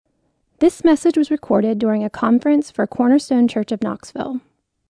This message was recorded during a conference for Cornerstone Church of Knoxville.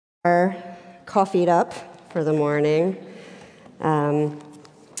 Are coffeeed up for the morning. Let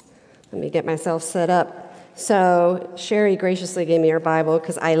me get myself set up. So Sherry graciously gave me her Bible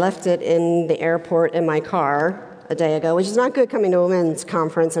because I left it in the airport in my car a day ago, which is not good coming to a women's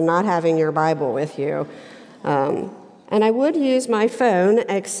conference and not having your Bible with you. And I would use my phone,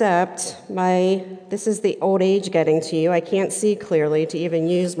 except this is the old age getting to you. I can't see clearly to even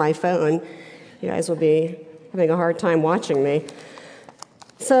use my phone. You guys will be having a hard time watching me.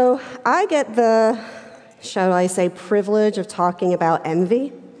 So I get the, shall I say, privilege of talking about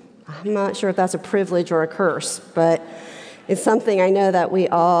envy. I'm not sure if that's a privilege or a curse, but it's something I know that we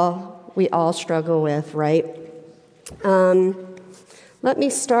all struggle with, right? Let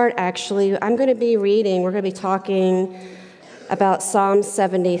me start, actually. We're going to be talking about Psalm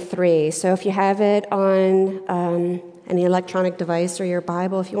 73. So if you have it on any electronic device or your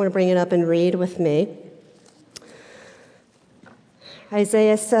Bible, if you want to bring it up and read with me.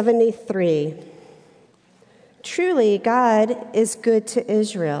 Isaiah 73. Truly, God is good to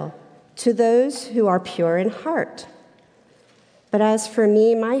Israel, to those who are pure in heart. But as for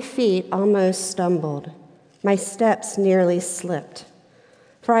me, my feet almost stumbled. My steps nearly slipped.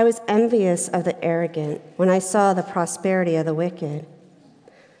 For I was envious of the arrogant when I saw the prosperity of the wicked.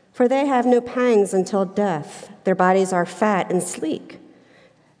 For they have no pangs until death. Their bodies are fat and sleek.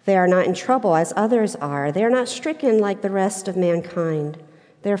 They are not in trouble as others are. They are not stricken like the rest of mankind.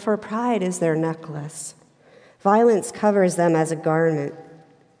 Therefore pride is their necklace. Violence covers them as a garment.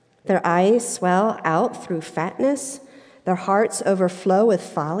 Their eyes swell out through fatness. Their hearts overflow with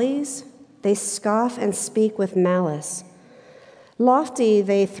follies. They scoff and speak with malice. Lofty,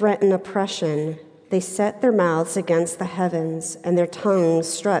 they threaten oppression. They set their mouths against the heavens, and their tongue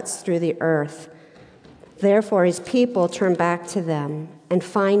struts through the earth. Therefore his people turn back to them and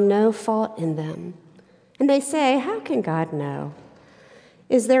find no fault in them. And they say, how can God know?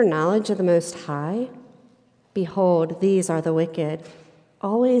 Is there knowledge of the Most High? Behold, these are the wicked,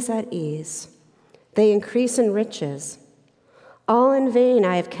 always at ease. They increase in riches. All in vain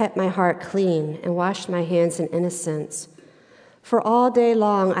I have kept my heart clean and washed my hands in innocence. For all day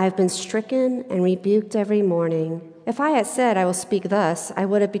long I have been stricken and rebuked every morning. If I had said, I will speak thus, I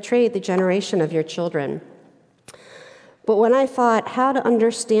would have betrayed the generation of your children. But when I thought how to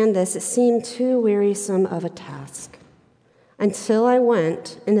understand this, it seemed too wearisome of a task. Until I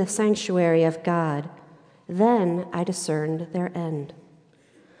went in the sanctuary of God, then I discerned their end.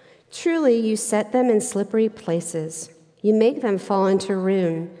 Truly, you set them in slippery places. You make them fall into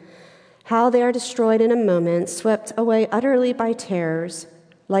ruin. How they are destroyed in a moment, swept away utterly by terrors,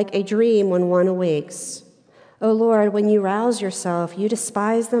 like a dream when one awakes. O Lord, when you rouse yourself, you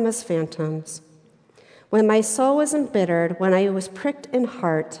despise them as phantoms. When my soul was embittered, when I was pricked in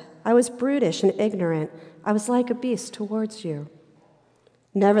heart, I was brutish and ignorant. I was like a beast towards you.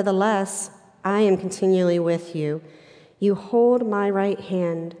 Nevertheless, I am continually with you. You hold my right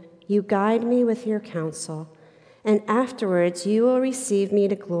hand. You guide me with your counsel. And afterwards you will receive me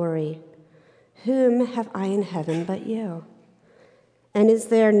to glory. Whom have I in heaven but you? And is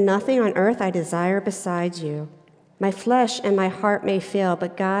there nothing on earth I desire besides you? My flesh and my heart may fail,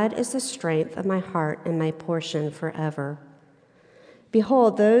 but God is the strength of my heart and my portion forever.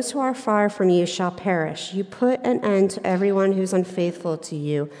 Behold, those who are far from you shall perish. You put an end to everyone who's unfaithful to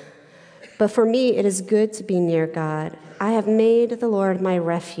you. But for me it is good to be near God. I have made the Lord my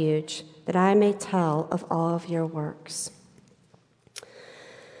refuge, that I may tell of all of your works.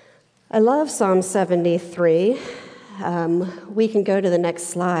 I love Psalm 73. We can go to the next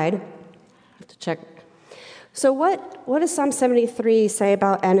slide. I have to check. So what does Psalm 73 say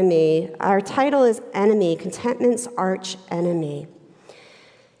about enemy? Our title is Enemy, Contentment's Arch Enemy.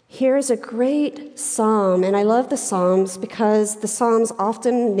 Here's a great psalm, and I love the Psalms because the Psalms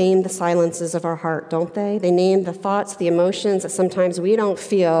often name the silences of our heart, don't they? They name the thoughts, the emotions that sometimes we don't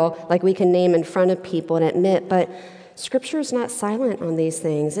feel like we can name in front of people and admit, but Scripture is not silent on these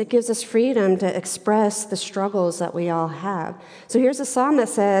things. It gives us freedom to express the struggles that we all have. So here's a psalm that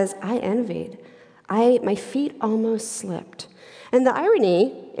says, I envied. My feet almost slipped. And the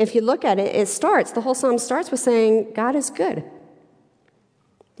irony, if you look at it, the whole psalm starts with saying, God is good.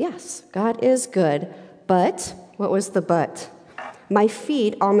 Yes, God is good. But, what was the but? My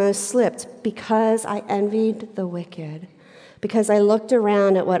feet almost slipped because I envied the wicked. Because I looked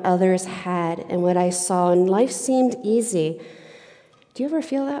around at what others had and what I saw, and life seemed easy. Do you ever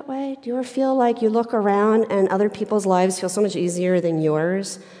feel that way? Do you ever feel like you look around and other people's lives feel so much easier than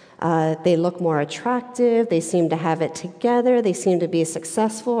yours? They look more attractive. They seem to have it together. They seem to be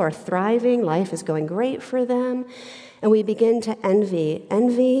successful or thriving. Life is going great for them. and we begin to envy.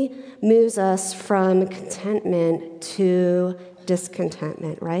 Envy moves us from contentment to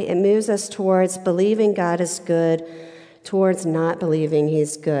discontentment, right? It moves us towards believing God is good, towards not believing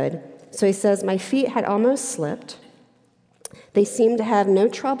he's good. So he says, my feet had almost slipped. They seem to have no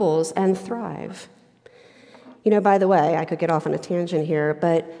troubles and thrive. By the way, I could get off on a tangent here,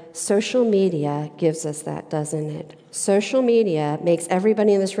 but social media gives us that, doesn't it? Social media makes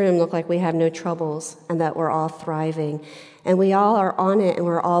everybody in this room look like we have no troubles and that we're all thriving. And we all are on it, and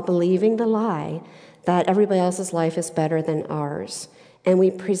we're all believing the lie that everybody else's life is better than ours. And we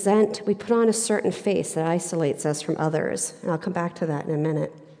put on a certain face that isolates us from others. And I'll come back to that in a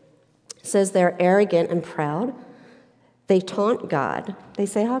minute. It says they're arrogant and proud. They taunt God. They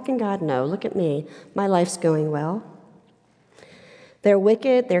say, how can God know? Look at me. My life's going well. They're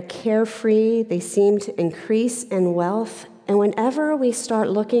wicked. They're carefree. They seem to increase in wealth. And whenever we start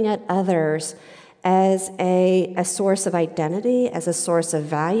looking at others as a source of identity, as a source of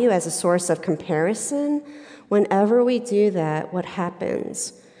value, as a source of comparison, whenever we do that, what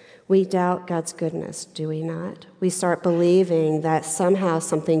happens? We doubt God's goodness, do we not? We start believing that somehow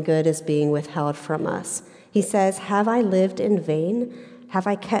something good is being withheld from us. He says, have I lived in vain? Have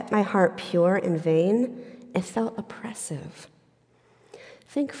I kept my heart pure in vain? It felt oppressive.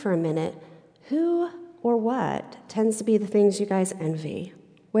 Think for a minute, who or what tends to be the things you guys envy?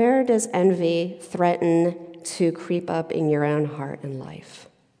 Where does envy threaten to creep up in your own heart and life?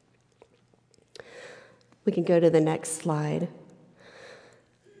 We can go to the next slide.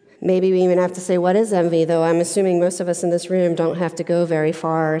 Maybe we even have to say, what is envy? Though I'm assuming most of us in this room don't have to go very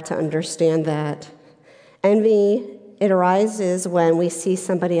far to understand that. Envy, it arises when we see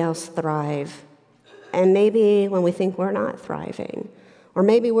somebody else thrive, and maybe when we think we're not thriving. Or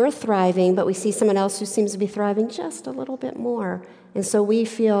maybe we're thriving, but we see someone else who seems to be thriving just a little bit more, and so we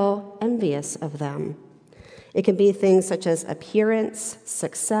feel envious of them. It can be things such as appearance,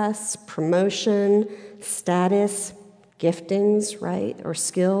 success, promotion, status, giftings, right, or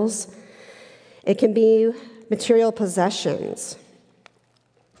skills. It can be material possessions.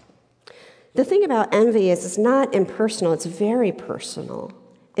 The thing about envy is it's not impersonal, it's very personal.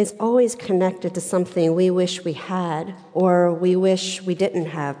 It's always connected to something we wish we had, or we wish we didn't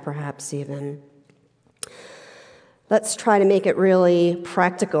have, perhaps even. Let's try to make it really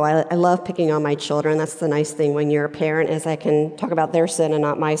practical. I love picking on my children. That's the nice thing when you're a parent, is I can talk about their sin and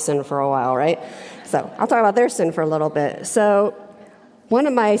not my sin for a while, right? So I'll talk about their sin for a little bit. So one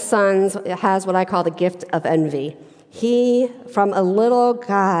of my sons has what I call the gift of envy. He, from a little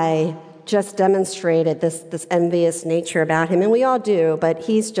guy, just demonstrated this envious nature about him, and we all do, but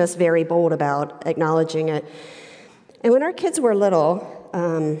he's just very bold about acknowledging it. And when our kids were little,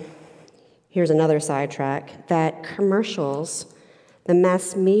 here's another sidetrack, that commercials, the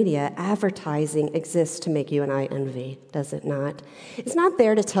mass media, advertising exists to make you and I envy, does it not? It's not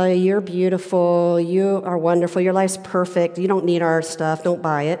there to tell you you're beautiful, you are wonderful, your life's perfect, you don't need our stuff, don't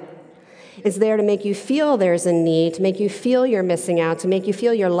buy it. It's there to make you feel there's a need, to make you feel you're missing out, to make you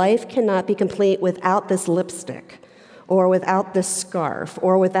feel your life cannot be complete without this lipstick, or without this scarf,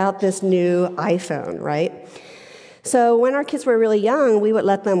 or without this new iPhone, right? So when our kids were really young, we would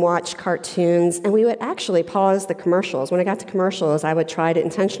let them watch cartoons, and we would actually pause the commercials. When I got to commercials, I would try to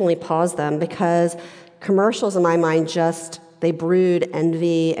intentionally pause them, because commercials, in my mind, they brood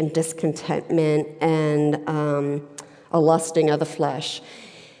envy and discontentment and a lusting of the flesh.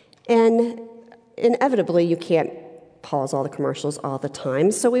 And inevitably, you can't pause all the commercials all the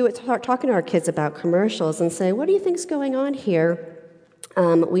time. So we would start talking to our kids about commercials and say, what do you think's going on here?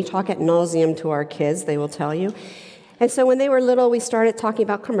 We talk ad nauseum to our kids, they will tell you. And so when they were little, we started talking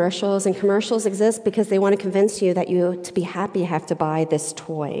about commercials, and commercials exist because they want to convince you that to be happy, you have to buy this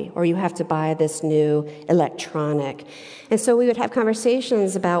toy, or you have to buy this new electronic. And so we would have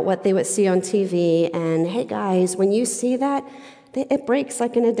conversations about what they would see on TV, and hey guys, when you see that, it breaks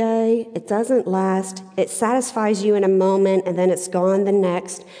like in a day, it doesn't last, it satisfies you in a moment, and then it's gone the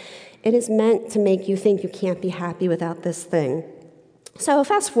next. It is meant to make you think you can't be happy without this thing. So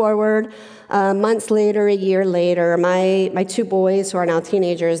fast forward, months later, a year later, my two boys, who are now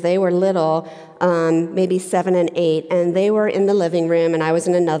teenagers, they were little, maybe 7 and 8, and they were in the living room, and I was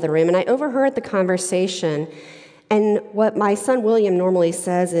in another room, and I overheard the conversation. And what my son William normally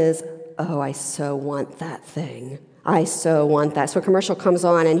says is, oh, I so want that thing. I so want that. So a commercial comes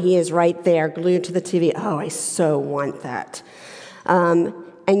on, and he is right there, glued to the TV. Oh, I so want that. And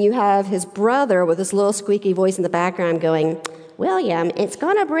you have his brother with this little squeaky voice in the background going, William, it's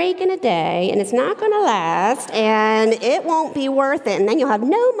going to break in a day, and it's not going to last, and it won't be worth it, and then you'll have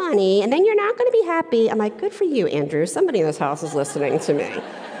no money, and then you're not going to be happy. I'm like, good for you, Andrew. Somebody in this house is listening to me.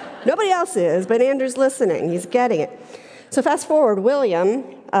 Nobody else is, but Andrew's listening. He's getting it. So fast forward, William,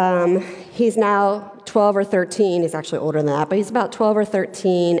 he's now 12 or 13. He's actually older than that, but he's about 12 or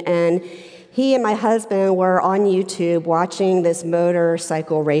 13, and he and my husband were on YouTube watching this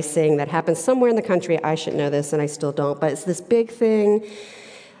motorcycle racing that happens somewhere in the country. I should know this, and I still don't, but it's this big thing.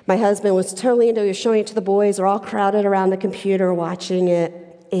 My husband was totally into it. He was showing it to the boys. They're all crowded around the computer watching it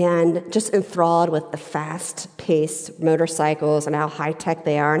and just enthralled with the fast-paced motorcycles and how high-tech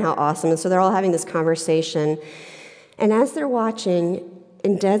they are and how awesome. And so they're all having this conversation. And as they're watching,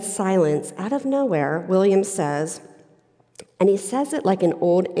 in dead silence, out of nowhere, William says, and he says it like an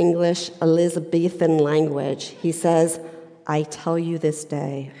old English Elizabethan language. He says, "I tell you this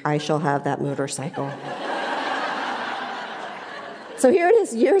day, I shall have that motorcycle." So here it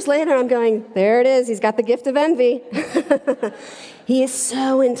is, years later, I'm going, there it is, he's got the gift of envy. He is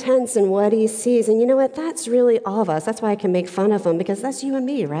so intense in what he sees. And you know what? That's really all of us. That's why I can make fun of him, because that's you and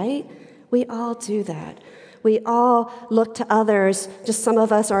me, right? We all do that. We all look to others. Just some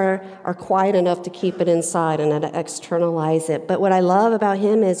of us are quiet enough to keep it inside and to externalize it. But what I love about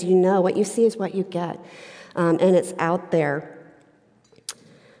him is, you know, what you see is what you get. And it's out there.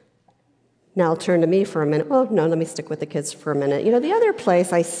 Now I'll turn to me for a minute. Well, no, let me stick with the kids for a minute. You know, the other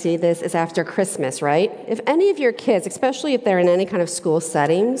place I see this is after Christmas, right? If any of your kids, especially if they're in any kind of school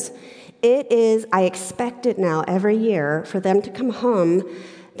settings, I expect it now every year for them to come home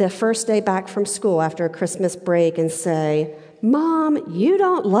the first day back from school after a Christmas break and say, "Mom, you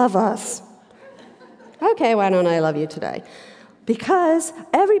don't love us." Okay, why don't I love you today? Because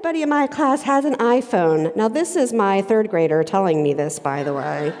everybody in my class has an iPhone. Now, this is my third grader telling me this, by the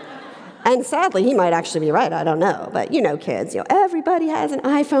way. And sadly, he might actually be right, I don't know. But you know kids, everybody has an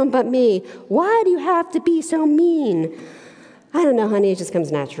iPhone but me. Why do you have to be so mean? I don't know, honey, it just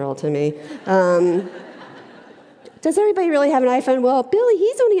comes natural to me. Does everybody really have an iPhone? Well, Billy,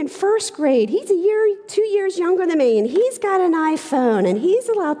 he's only in first grade. He's 2 years younger than me, and he's got an iPhone, and he's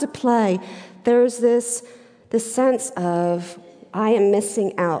allowed to play. There's this sense of, I am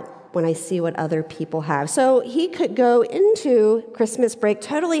missing out when I see what other people have. So he could go into Christmas break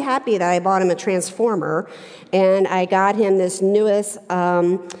totally happy that I bought him a Transformer, and I got him this newest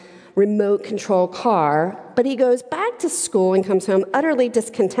remote control car, but he goes back to school and comes home utterly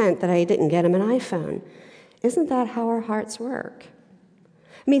discontent that I didn't get him an iPhone. Isn't that how our hearts work?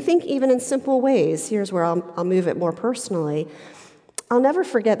 I mean, think even in simple ways. Here's where I'll move it more personally. I'll never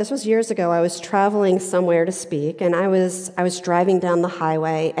forget, this was years ago, I was traveling somewhere to speak, and I was driving down the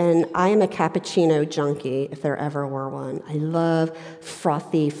highway, and I am a cappuccino junkie, if there ever were one. I love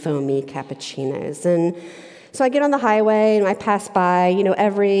frothy, foamy cappuccinos. And so I get on the highway, and I pass by,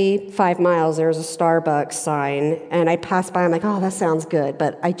 every 5 miles there's a Starbucks sign, and I pass by, I'm like, oh, that sounds good,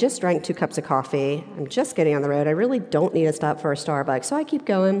 but I just drank 2 cups of coffee. I'm just getting on the road. I really don't need to stop for a Starbucks, so I keep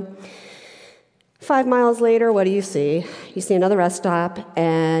going. 5 miles later, what do you see? You see another rest stop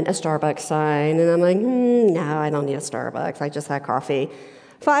and a Starbucks sign, and I'm like, no, I don't need a Starbucks. I just had coffee.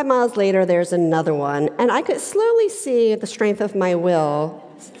 5 miles later, there's another one, and I could slowly see the strength of my will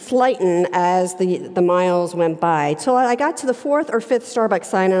slighten as the miles went by, till I got to the 4th or 5th Starbucks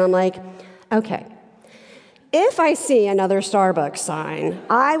sign, and I'm like, okay, if I see another Starbucks sign,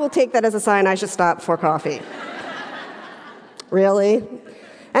 I will take that as a sign I should stop for coffee. Really?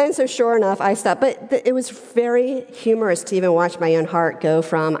 And so sure enough, I stopped. But it was very humorous to even watch my own heart go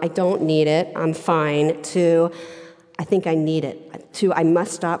from, I don't need it, I'm fine, to, I think I need it, to, I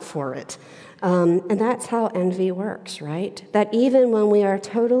must stop for it. And that's how envy works, right? That even when we are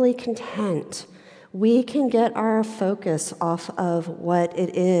totally content, we can get our focus off of what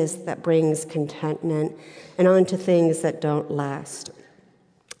it is that brings contentment and onto things that don't last.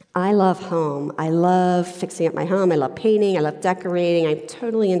 I love home. I love fixing up my home. I love painting. I love decorating. I'm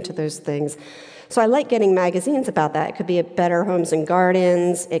totally into those things. So I like getting magazines about that. It could be a Better Homes and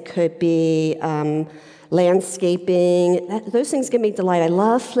Gardens. It could be landscaping. Those things give me delight. I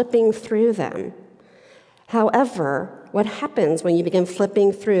love flipping through them. However, what happens when you begin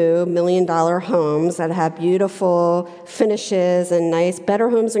flipping through million-dollar homes that have beautiful finishes and nice Better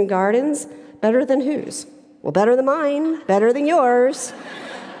Homes and Gardens? Better than whose? Well, better than mine. Better than yours.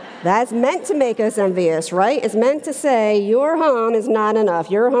 That's meant to make us envious, right? It's meant to say, your home is not enough.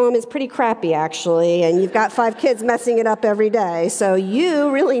 Your home is pretty crappy, actually, and you've got 5 kids messing it up every day. So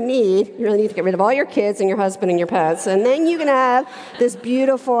you really need to get rid of all your kids and your husband and your pets, and then you can have this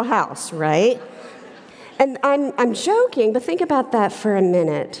beautiful house, right? And I'm joking, but think about that for a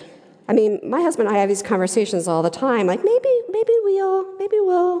minute. I mean, my husband and I have these conversations all the time, like maybe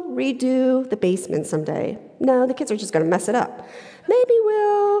we'll redo the basement someday. No, the kids are just going to mess it up. Maybe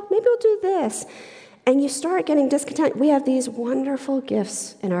we'll do this. And you start getting discontent. We have these wonderful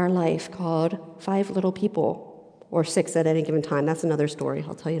gifts in our life called 5 little people, or 6 at any given time. That's another story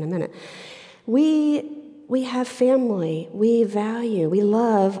I'll tell you in a minute. We have family, we value, we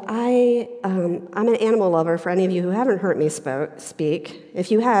love. I'm an animal lover for any of you who haven't heard me speak.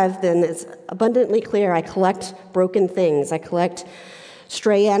 If you have, then it's abundantly clear. I collect broken things. I collect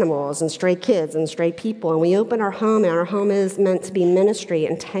stray animals and stray kids and stray people. And we open our home, and our home is meant to be ministry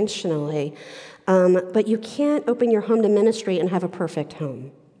intentionally. But you can't open your home to ministry and have a perfect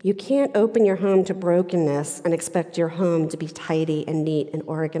home. You can't open your home to brokenness and expect your home to be tidy and neat and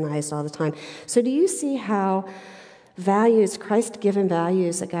organized all the time. So do you see how values, Christ-given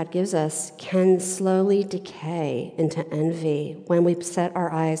values that God gives us, can slowly decay into envy when we set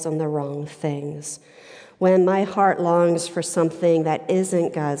our eyes on the wrong things? When my heart longs for something that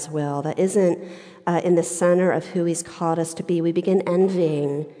isn't God's will, that isn't in the center of who He's called us to be, we begin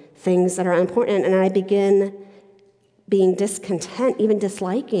envying things that are important, and I begin being discontent, even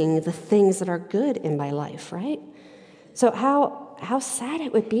disliking the things that are good in my life, right? So how sad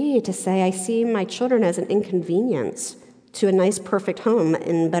it would be to say I see my children as an inconvenience to a nice, perfect home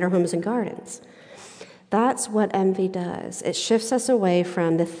in Better Homes and Gardens. That's what envy does. It shifts us away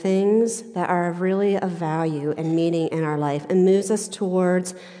from the things that are really of value and meaning in our life and moves us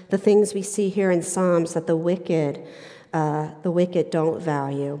towards the things we see here in Psalms that the wicked don't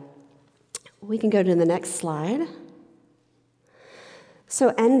value. We can go to the next slide.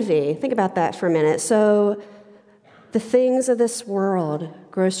 So envy, think about that for a minute. So the things of this world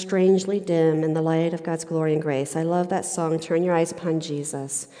grow strangely dim in the light of God's glory and grace. I love that song, Turn Your Eyes Upon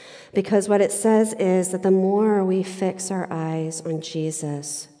Jesus, because what it says is that the more we fix our eyes on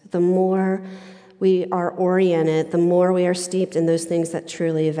Jesus, the more we are oriented, the more we are steeped in those things that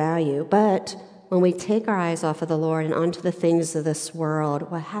truly value. But when we take our eyes off of the Lord and onto the things of this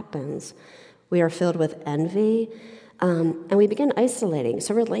world, what happens? We are filled with envy, and we begin isolating.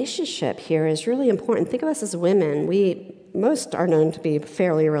 So relationship here is really important. Think of us as women. Most are known to be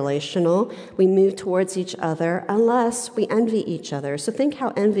fairly relational. We move towards each other unless we envy each other. So think how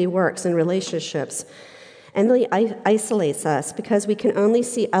envy works in relationships. Envy isolates us because we can only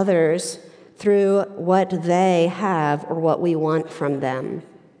see others through what they have or what we want from them.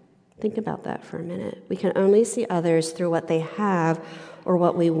 Think about that for a minute. We can only see others through what they have or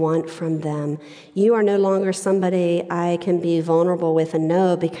what we want from them. You are no longer somebody I can be vulnerable with and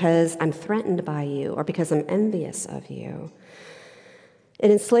know because I'm threatened by you or because I'm envious of you.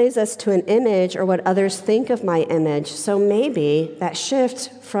 It enslaves us to an image or what others think of my image. So maybe that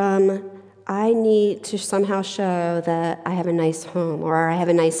shift from I need to somehow show that I have a nice home or I have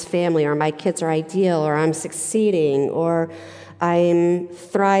a nice family or my kids are ideal or I'm succeeding or I'm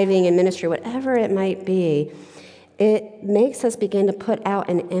thriving in ministry, whatever it might be, it makes us begin to put out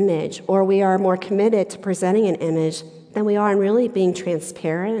an image, or we are more committed to presenting an image than we are in really being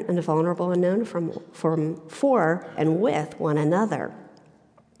transparent and vulnerable and known for and with one another.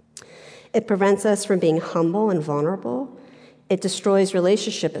 It prevents us from being humble and vulnerable. It destroys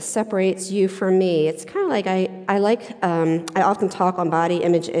relationship. It separates you from me. It's kind of like I often talk on body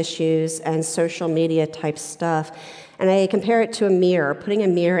image issues and social media type stuff, and I compare it to a mirror, putting a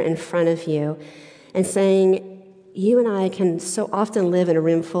mirror in front of you and saying, you and I can so often live in a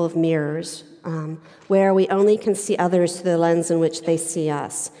room full of mirrors where we only can see others through the lens in which they see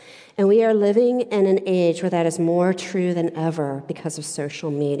us. And we are living in an age where that is more true than ever because of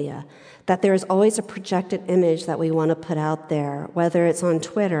social media, that there is always a projected image that we want to put out there, whether it's on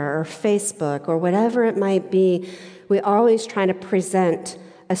Twitter or Facebook or whatever it might be. We're always trying to present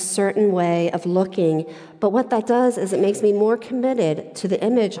a certain way of looking, but what that does is it makes me more committed to the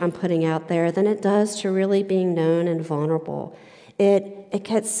image I'm putting out there than it does to really being known and vulnerable. It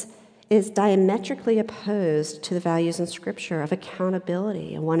is diametrically opposed to the values in Scripture of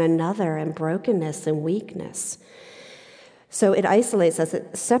accountability and one another and brokenness and weakness. So it isolates us,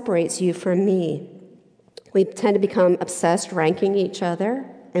 it separates you from me. We tend to become obsessed ranking each other,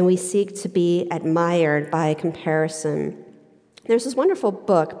 and we seek to be admired by comparison. There's this wonderful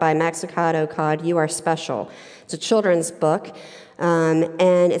book by Max Lucado called You Are Special. It's a children's book,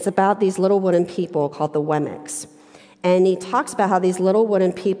 and it's about these little wooden people called the Wemmicks. And he talks about how these little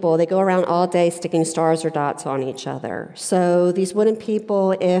wooden people, they go around all day sticking stars or dots on each other. So these wooden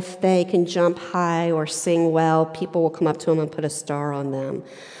people, if they can jump high or sing well, people will come up to them and put a star on them.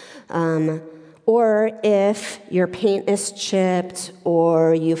 Or if your paint is chipped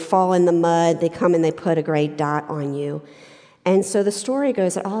or you fall in the mud, they come and they put a gray dot on you. And so the story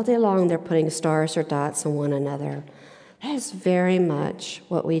goes that all day long they're putting stars or dots on one another. That is very much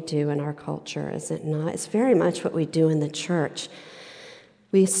what we do in our culture, is it not? It's very much what we do in the church.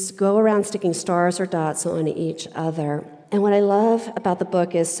 We go around sticking stars or dots on each other. And what I love about the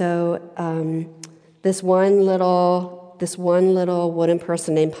book is this one little wooden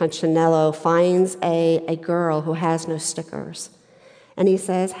person named Punchinello finds a girl who has no stickers. And he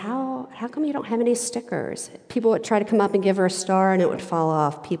says, how come you don't have any stickers? People would try to come up and give her a star and it would fall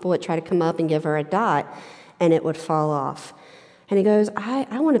off. People would try to come up and give her a dot and it would fall off. And he goes,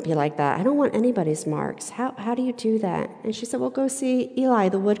 I want to be like that. I don't want anybody's marks. How do you do that? And she said, well, go see Eli,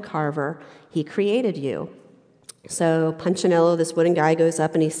 the wood carver. He created you. So Punchinello, this wooden guy, goes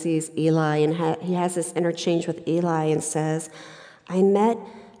up and he sees Eli, and he has this interchange with Eli and says, I met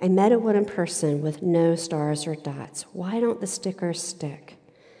a wooden person with no stars or dots. Why don't the stickers stick?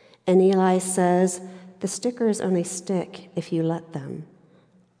 And Eli says, the stickers only stick if you let them.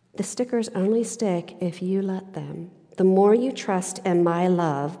 The stickers only stick if you let them. The more you trust in my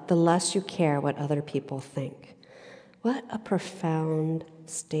love, the less you care what other people think. What a profound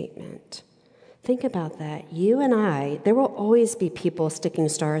statement. Think about that. You and I, there will always be people sticking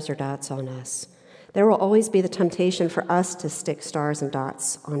stars or dots on us. There will always be the temptation for us to stick stars and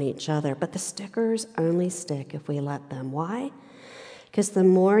dots on each other, but the stickers only stick if we let them. Why? Because the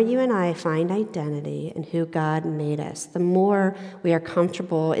more you and I find identity in who God made us, the more we are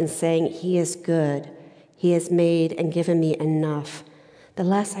comfortable in saying He is good, He has made and given me enough, the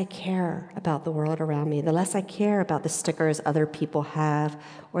less I care about the world around me, the less I care about the stickers other people have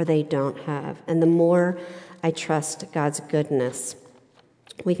or they don't have, and the more I trust God's goodness.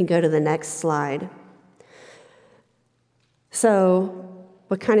 We can go to the next slide. So,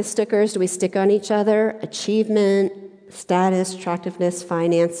 what kind of stickers do we stick on each other? Achievement, status, attractiveness,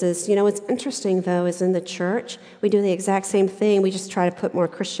 finances. You know, what's interesting, though, is in the church, we do the exact same thing. We just try to put more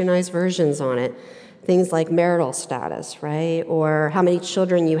Christianized versions on it. Things like marital status, right? Or how many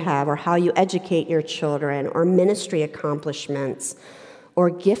children you have, or how you educate your children, or ministry accomplishments, or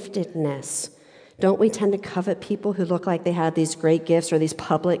giftedness. Don't we tend to covet people who look like they have these great gifts or these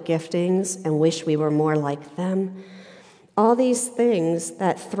public giftings and wish we were more like them? All these things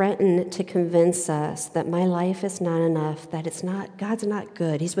that threaten to convince us that my life is not enough, that God's not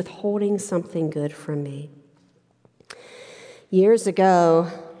good. He's withholding something good from me. Years ago,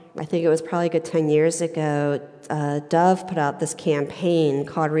 I think it was probably a good 10 years ago, Dove put out this campaign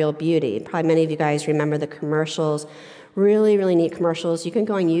called Real Beauty. Probably many of you guys remember the commercials. Really, really neat commercials. You can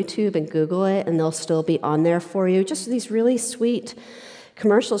go on YouTube and Google it, and they'll still be on there for you. Just these really sweet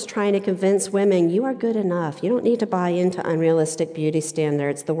commercials trying to convince women, you are good enough. You don't need to buy into unrealistic beauty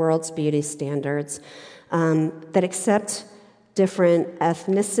standards, the world's beauty standards, that accept different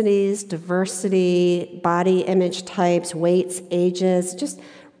ethnicities, diversity, body image types, weights, ages.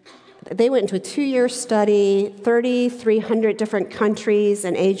 They went into a 2-year study, 300 different countries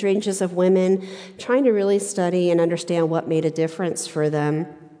and age ranges of women, trying to really study and understand what made a difference for them.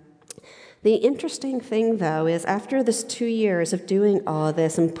 The interesting thing, though, is after this 2 years of doing all of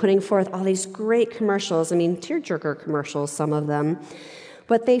this and putting forth all these great commercials, I mean, tearjerker commercials, some of them,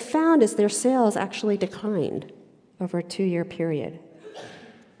 what they found is their sales actually declined over a 2-year period.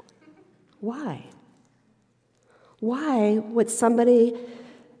 Why? Why would somebody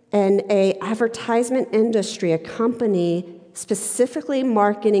in an advertisement industry, a company specifically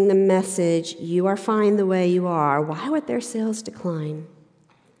marketing the message, you are fine the way you are, why would their sales decline?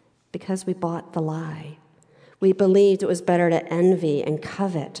 Because we bought the lie. We believed it was better to envy and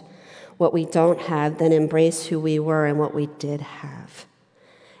covet what we don't have than embrace who we were and what we did have.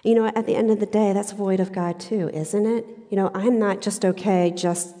 You know, at the end of the day, that's void of God too, isn't it? You know, I'm not just okay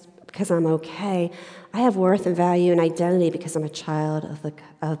just because I'm okay. I have worth and value and identity because I'm a child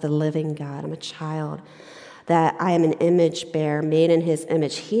of the living God. I'm a child that I am an image bearer made in His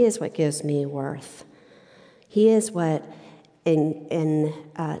image. He is what gives me worth. He is what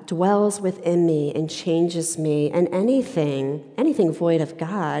dwells within me and changes me, and anything void of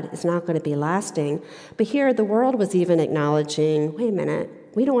God is not going to be lasting. But here, the world was even acknowledging, wait a minute,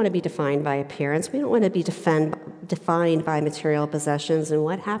 we don't want to be defined by appearance. We don't want to be defined by material possessions. And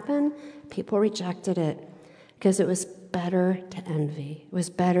what happened? People rejected it because it was better to envy. It was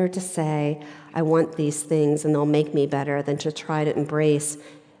better to say, I want these things and they'll make me better, than to try to embrace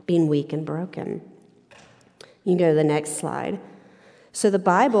being weak and broken. You can go to the next slide. So the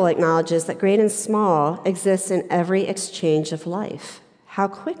Bible acknowledges that great and small exists in every exchange of life. How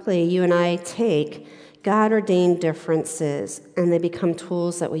quickly you and I take God-ordained differences and they become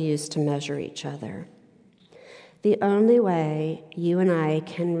tools that we use to measure each other. The only way you and I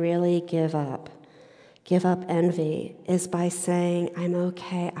can really give up envy is by saying, I'm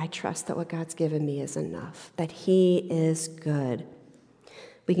okay, I trust that what God's given me is enough, that He is good.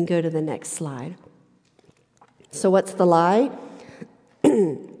 We can go to the next slide. So what's the lie?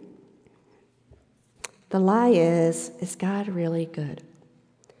 The lie is God really good?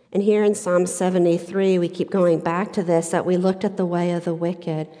 And here in Psalm 73, we keep going back to this, that we looked at the way of the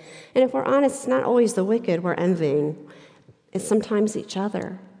wicked. And if we're honest, it's not always the wicked we're envying. It's sometimes each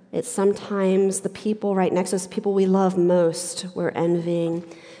other. It's sometimes the people right next to us, people we love most, we're envying.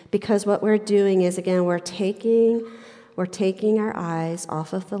 Because what we're doing is, again, we're taking our eyes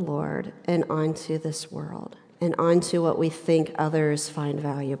off of the Lord and onto this world and onto what we think others find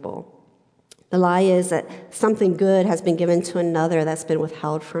valuable. The lie is that something good has been given to another that's been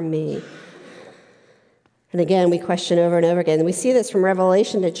withheld from me. And again, we question over and over again. And we see this from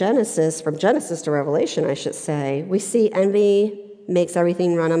Revelation to Genesis, from Genesis to Revelation, I should say. We see envy makes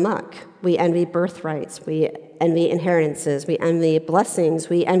everything run amok. We envy birthrights. We envy inheritances. We envy blessings.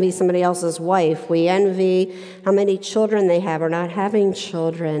 We envy somebody else's wife. We envy how many children they have or not having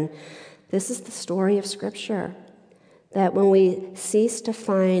children. This is the story of Scripture, that when we cease to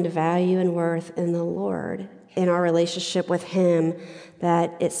find value and worth in the Lord, in our relationship with Him,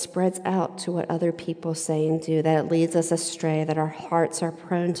 that it spreads out to what other people say and do, that it leads us astray, that our hearts are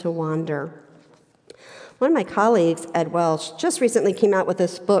prone to wander. One of my colleagues, Ed Welch, just recently came out with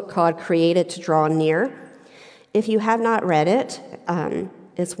this book called Created to Draw Near. If you have not read it,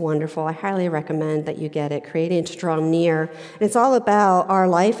 it's wonderful. I highly recommend that you get it, Created to Draw Near. And it's all about our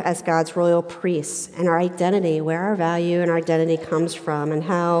life as God's royal priests and our identity, where our value and our identity comes from, and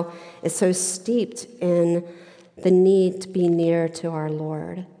how it's so steeped in the need to be near to our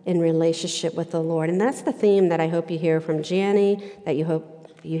Lord, in relationship with the Lord. And that's the theme that I hope you hear from Janie, that you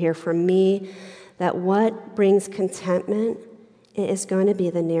hope you hear from me, that what brings contentment is going to be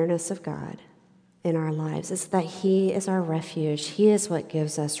the nearness of God in our lives. It's that He is our refuge. He is what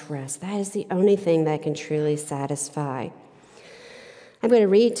gives us rest. That is the only thing that can truly satisfy. I'm going to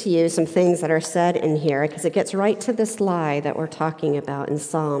read to you some things that are said in here because it gets right to this lie that we're talking about in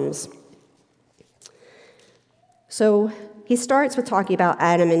Psalms. So he starts with talking about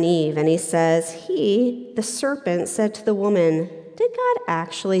Adam and Eve, and he says, He, the serpent, said to the woman, Did God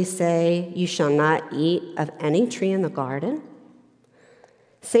actually say, You shall not eat of any tree in the garden?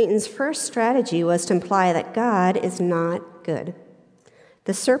 Satan's first strategy was to imply that God is not good.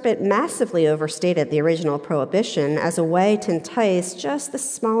 The serpent massively overstated the original prohibition as a way to entice just the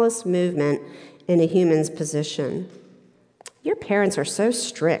smallest movement in a human's position. Your parents are so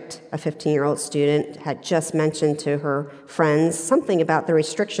strict, a 15-year-old student had just mentioned to her friends something about the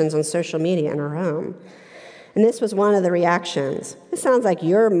restrictions on social media in her home. And this was one of the reactions. It sounds like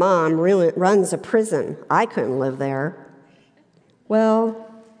your mom runs a prison. I couldn't live there. Well,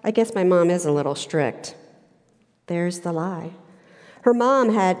 I guess my mom is a little strict. There's the lie. Her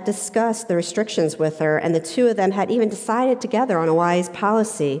mom had discussed the restrictions with her, and the two of them had even decided together on a wise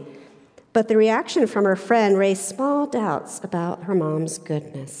policy. But the reaction from her friend raised small doubts about her mom's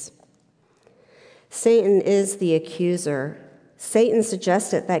goodness. Satan is the accuser. Satan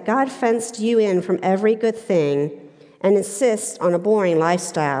suggested that God fenced you in from every good thing and insists on a boring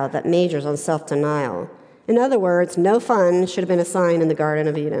lifestyle that majors on self-denial. In other words, no fun should have been a sign in the Garden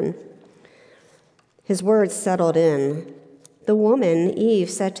of Eden. His words settled in. The woman, Eve,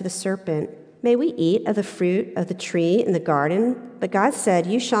 said to the serpent, May we eat of the fruit of the tree in the garden? But God said,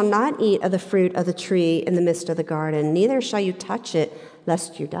 You shall not eat of the fruit of the tree in the midst of the garden, neither shall you touch it,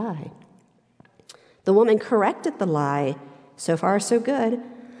 lest you die. The woman corrected the lie. So far, so good.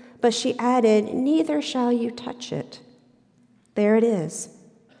 But she added, Neither shall you touch it. There it is.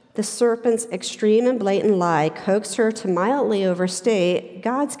 The serpent's extreme and blatant lie coaxed her to mildly overstate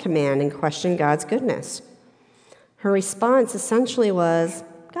God's command and question God's goodness. Her response essentially was,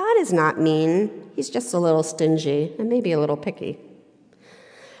 God is not mean. He's just a little stingy and maybe a little picky.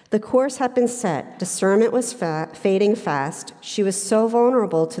 The course had been set. Discernment was fading fast. She was so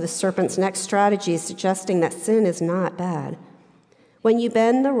vulnerable to the serpent's next strategy, suggesting that sin is not bad. When you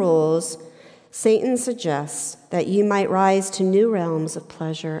bend the rules, Satan suggests that you might rise to new realms of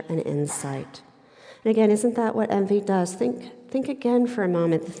pleasure and insight. And again, isn't that what envy does? Think again for a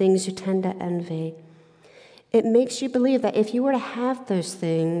moment, the things you tend to envy. It makes you believe that if you were to have those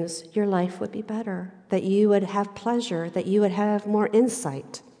things, your life would be better, that you would have pleasure, that you would have more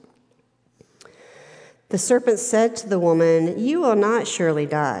insight. The serpent said to the woman, You will not surely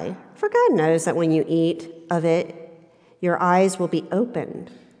die, for God knows that when you eat of it, your eyes will be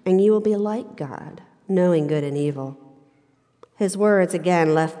opened, and you will be like God, knowing good and evil. His words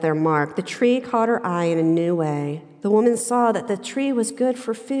again left their mark. The tree caught her eye in a new way. The woman saw that the tree was good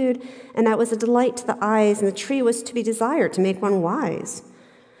for food, and that was a delight to the eyes, and the tree was to be desired to make one wise.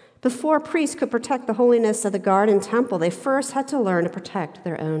 Before priests could protect the holiness of the garden temple, they first had to learn to protect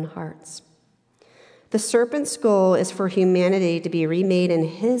their own hearts. The serpent's goal is for humanity to be remade in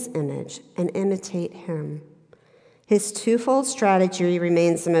his image and imitate him. His twofold strategy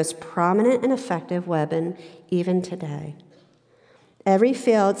remains the most prominent and effective weapon even today. Every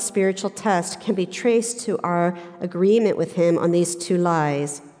failed spiritual test can be traced to our agreement with him on these two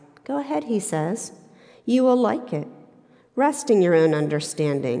lies. Go ahead, he says. You will like it. Rest in your own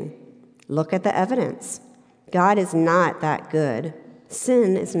understanding. Look at the evidence. God is not that good.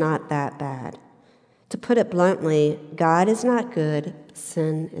 Sin is not that bad. To put it bluntly, God is not good.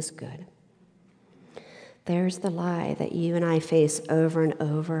 Sin is good. There's the lie that you and I face over and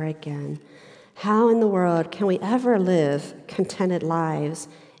over again. How in the world can we ever live contented lives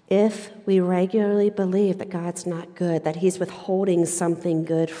if we regularly believe that God's not good, that he's withholding something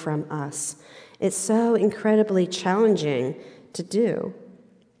good from us? It's so incredibly challenging to do.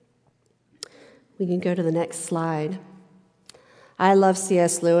 We can go to the next slide. I love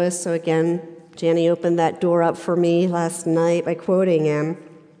C.S. Lewis, so again, Janie opened that door up for me last night by quoting him.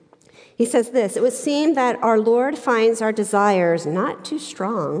 He says this, "It would seem that our Lord finds our desires not too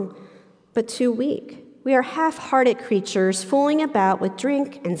strong, but too weak. We are half-hearted creatures fooling about with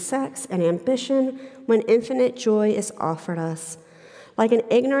drink and sex and ambition when infinite joy is offered us. Like an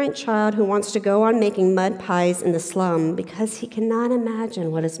ignorant child who wants to go on making mud pies in the slum because he cannot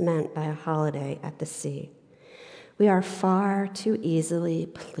imagine what is meant by a holiday at the sea. We are far too easily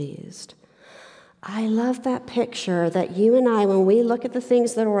pleased." I love that picture that you and I, when we look at the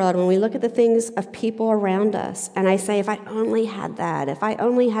things of the world, when we look at the things of people around us, and I say, if I only had that, if I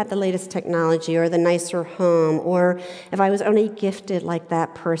only had the latest technology or the nicer home, or if I was only gifted like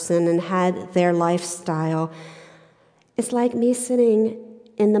that person and had their lifestyle, it's like me sitting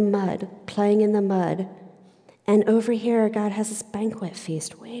in the mud, playing in the mud, and over here, God has this banquet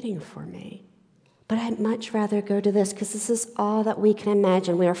feast waiting for me. But I'd much rather go to this because this is all that we can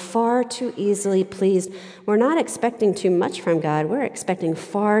imagine. We are far too easily pleased. We're not expecting too much from God. We're expecting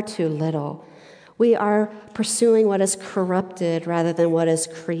far too little. We are pursuing what is corrupted rather than what is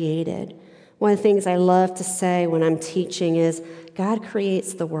created. One of the things I love to say when I'm teaching is, God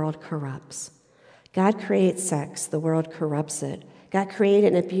creates, the world corrupts. God creates sex, the world corrupts it. God created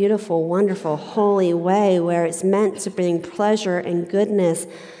it in a beautiful, wonderful, holy way where it's meant to bring pleasure and goodness.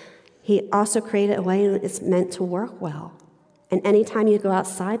 He also created a way it's meant to work well. And anytime you go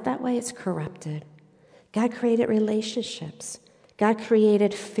outside that way, it's corrupted. God created relationships. God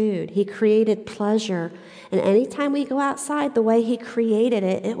created food. He created pleasure. And anytime we go outside the way he created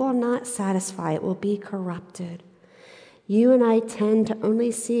it, it will not satisfy. It will be corrupted. You and I tend to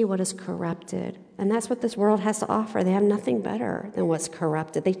only see what is corrupted. And that's what this world has to offer. They have nothing better than what's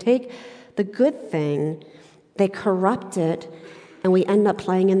corrupted. They take the good thing, they corrupt it, and we end up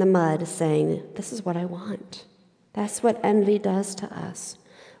playing in the mud saying, this is what I want. That's what envy does to us.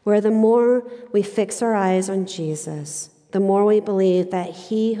 Where the more we fix our eyes on Jesus, the more we believe that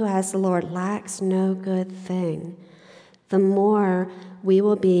he who has the Lord lacks no good thing, the more we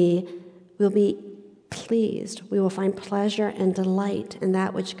will be pleased. We will find pleasure and delight in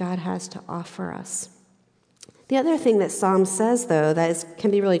that which God has to offer us. The other thing that Psalm says, though, can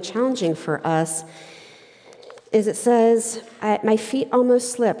be really challenging for us is it says, my feet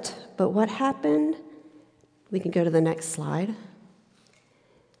almost slipped, but what happened? We can go to the next slide.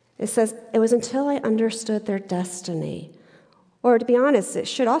 It says, it was until I understood their destiny. Or to be honest, it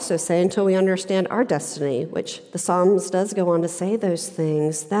should also say until we understand our destiny, which the Psalms does go on to say those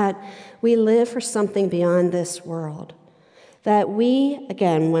things, that we live for something beyond this world. That we,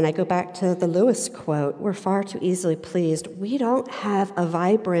 again, when I go back to the Lewis quote, we're far too easily pleased. We don't have a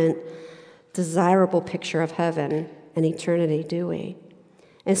vibrant, desirable picture of heaven and eternity, do we?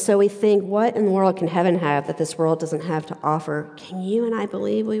 And so we think, what in the world can heaven have that this world doesn't have to offer? Can you and I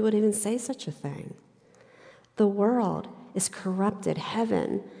believe we would even say such a thing? The world is corrupted.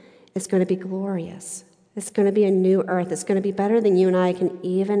 Heaven is going to be glorious. It's going to be a new earth. It's going to be better than you and I can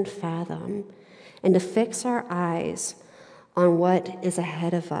even fathom. And to fix our eyes on what is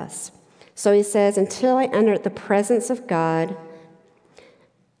ahead of us. So he says, until I entered the presence of God,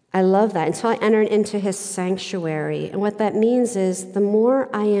 I love that, until I entered into his sanctuary. And what that means is the more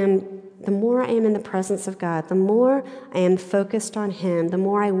I am in the presence of God, the more I am focused on him, the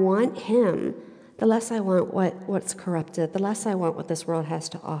more I want him, the less I want what's corrupted, the less I want what this world has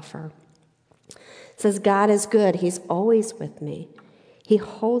to offer. It says, God is good. He's always with me. He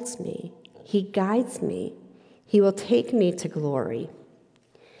holds me. He guides me. He will take me to glory.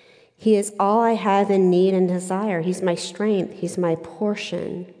 He is all I have in need and desire. He's my strength. He's my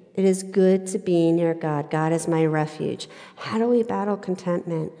portion. It is good to be near God. God is my refuge. How do we battle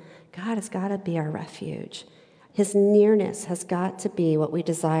contentment? God has got to be our refuge. His nearness has got to be what we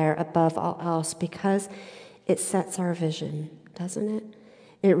desire above all else because it sets our vision, doesn't it?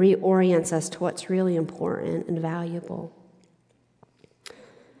 It reorients us to what's really important and valuable.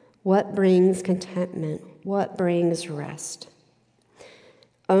 What brings contentment? What brings rest?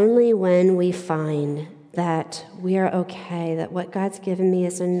 Only when we find that we are okay, that what God's given me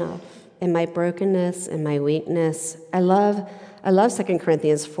is enough in my brokenness and my weakness. I love 2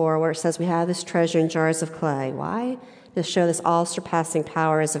 Corinthians 4, where it says we have this treasure in jars of clay. Why? To show this all-surpassing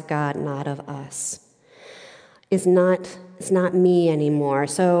power is of God, not of us. It's not me anymore.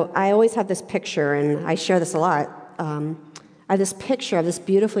 So I always have this picture, and I share this a lot. I have this picture of this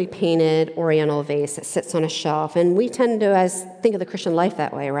beautifully painted oriental vase that sits on a shelf, and we tend to think of the Christian life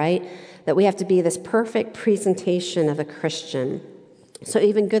that way, right? That we have to be this perfect presentation of a Christian. So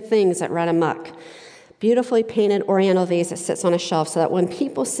even good things that run amok. Beautifully painted oriental vase that sits on a shelf so that when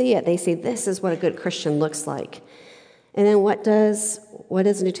people see it, they say, this is what a good Christian looks like. And then what does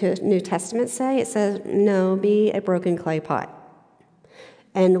New Testament say? It says, no, be a broken clay pot.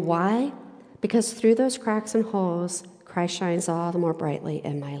 And why? Because through those cracks and holes, Christ shines all the more brightly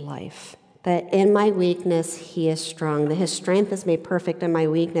in my life. That in my weakness, he is strong. That his strength is made perfect in my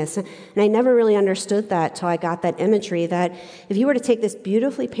weakness. And I never really understood that till I got that imagery that if you were to take this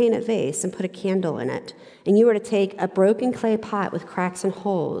beautifully painted vase and put a candle in it, and you were to take a broken clay pot with cracks and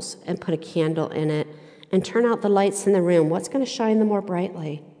holes and put a candle in it, and turn out the lights in the room, what's going to shine the more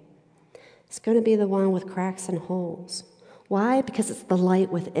brightly? It's going to be the one with cracks and holes. Why? Because it's the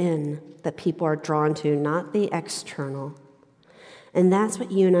light within that people are drawn to, not the external. And that's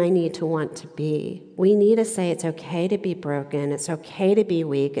what you and I need to want to be. We need to say it's okay to be broken. It's okay to be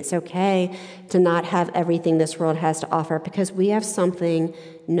weak. It's okay to not have everything this world has to offer because we have something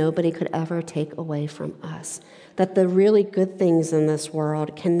nobody could ever take away from us. That the really good things in this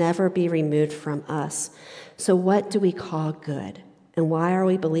world can never be removed from us. So what do we call good? And why are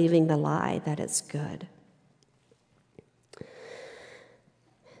we believing the lie that it's good?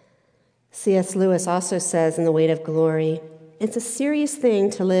 C.S. Lewis also says in The Weight of Glory, it's a serious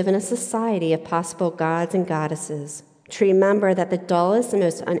thing to live in a society of possible gods and goddesses, to remember that the dullest and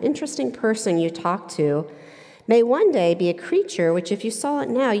most uninteresting person you talk to may one day be a creature which, if you saw it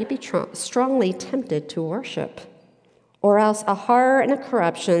now, you'd be strongly tempted to worship, or else a horror and a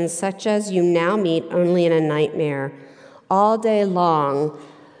corruption such as you now meet only in a nightmare. All day long,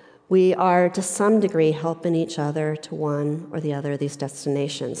 we are to some degree helping each other to one or the other of these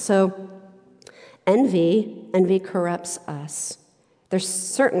destinations. So envy corrupts us. There's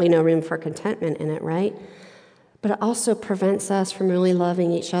certainly no room for contentment in it, right? But it also prevents us from really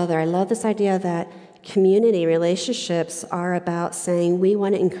loving each other. I love this idea that community relationships are about saying we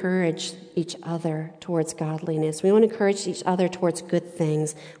want to encourage each other towards godliness. We want to encourage each other towards good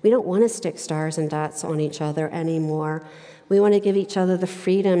things. We don't want to stick stars and dots on each other anymore. We want to give each other the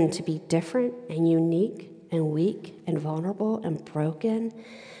freedom to be different and unique and weak and vulnerable and broken,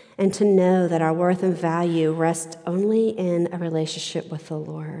 and to know that our worth and value rest only in a relationship with the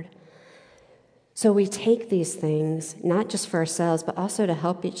Lord. So we take these things, not just for ourselves, but also to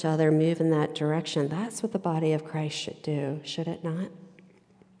help each other move in that direction. That's what the body of Christ should do, should it not?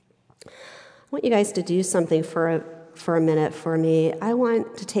 I want you guys to do something for a minute for me. I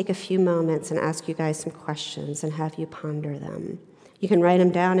want to take a few moments and ask you guys some questions and have you ponder them. You can write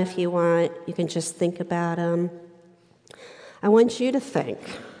them down if you want. You can just think about them. I want you to think,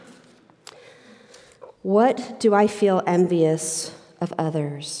 what do I feel envious of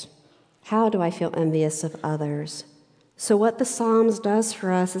others? How do I feel envious of others? So what the Psalms does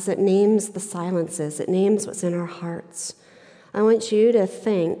for us is it names the silences. It names what's in our hearts. I want you to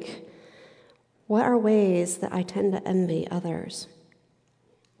think, what are ways that I tend to envy others?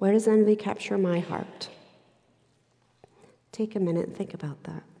 Where does envy capture my heart? Take a minute and think about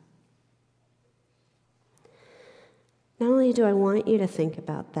that. Not only do I want you to think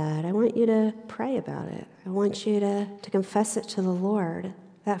about that, I want you to pray about it. I want you to confess it to the Lord.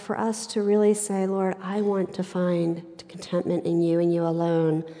 That for us to really say, Lord, I want to find contentment in you and you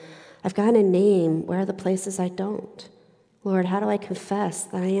alone. I've got to name where are the places I don't. Lord, how do I confess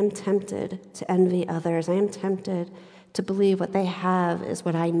that I am tempted to envy others? I am tempted to believe what they have is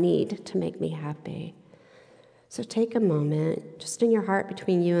what I need to make me happy. So take a moment, just in your heart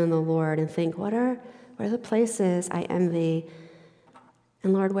between you and the Lord, and think, what are the places I envy?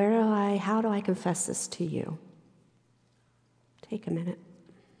 And Lord, how do I confess this to you? Take a minute.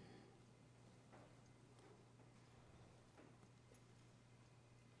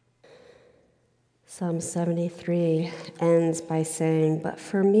 Psalm 73 ends by saying, but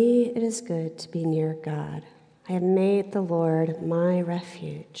for me it is good to be near God. I have made the Lord my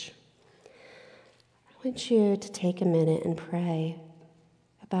refuge. I I want you to take a minute and pray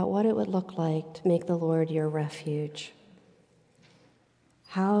about what it would look like to make the Lord your refuge.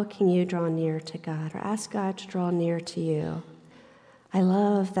 How can you draw near to God, or ask God to draw near to you? I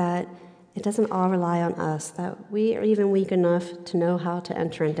love that it doesn't all rely on us, that we are even weak enough to know how to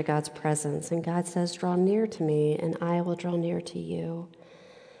enter into God's presence. And God says, draw near to me, and I will draw near to you.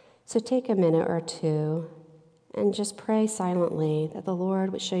 So take a minute or two and just pray silently that the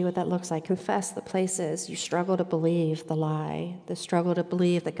Lord would show you what that looks like. Confess the places you struggle to believe the lie, the struggle to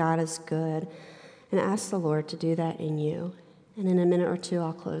believe that God is good, and ask the Lord to do that in you. And in a minute or two,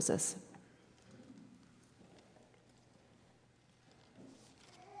 I'll close this.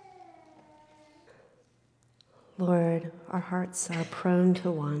 Lord, our hearts are prone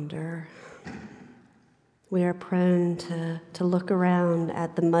to wander. We are prone to look around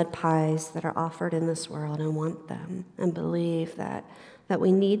at the mud pies that are offered in this world and want them and believe that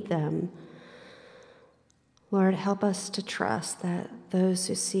we need them. Lord, help us to trust that those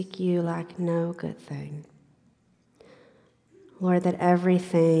who seek you lack no good thing. Lord, that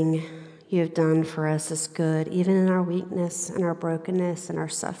everything you have done for us is good, even in our weakness and our brokenness and our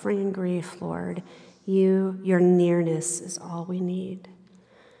suffering and grief, Lord. Your nearness is all we need.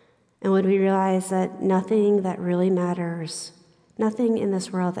 And would we realize that nothing that really matters, nothing in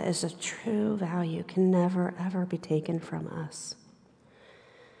this world that is of true value can never, ever be taken from us.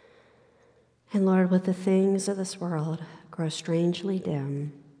 And Lord, would the things of this world grow strangely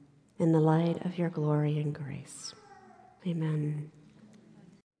dim in the light of your glory and grace. Amen.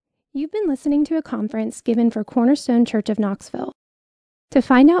 You've been listening to a conference given for Cornerstone Church of Knoxville. To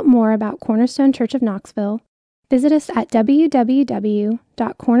find out more about Cornerstone Church of Knoxville, visit us at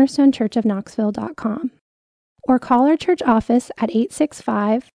www.cornerstonechurchofknoxville.com or call our church office at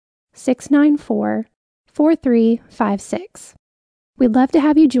 865-694-4356. We'd love to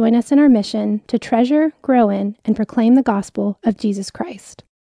have you join us in our mission to treasure, grow in, and proclaim the gospel of Jesus Christ.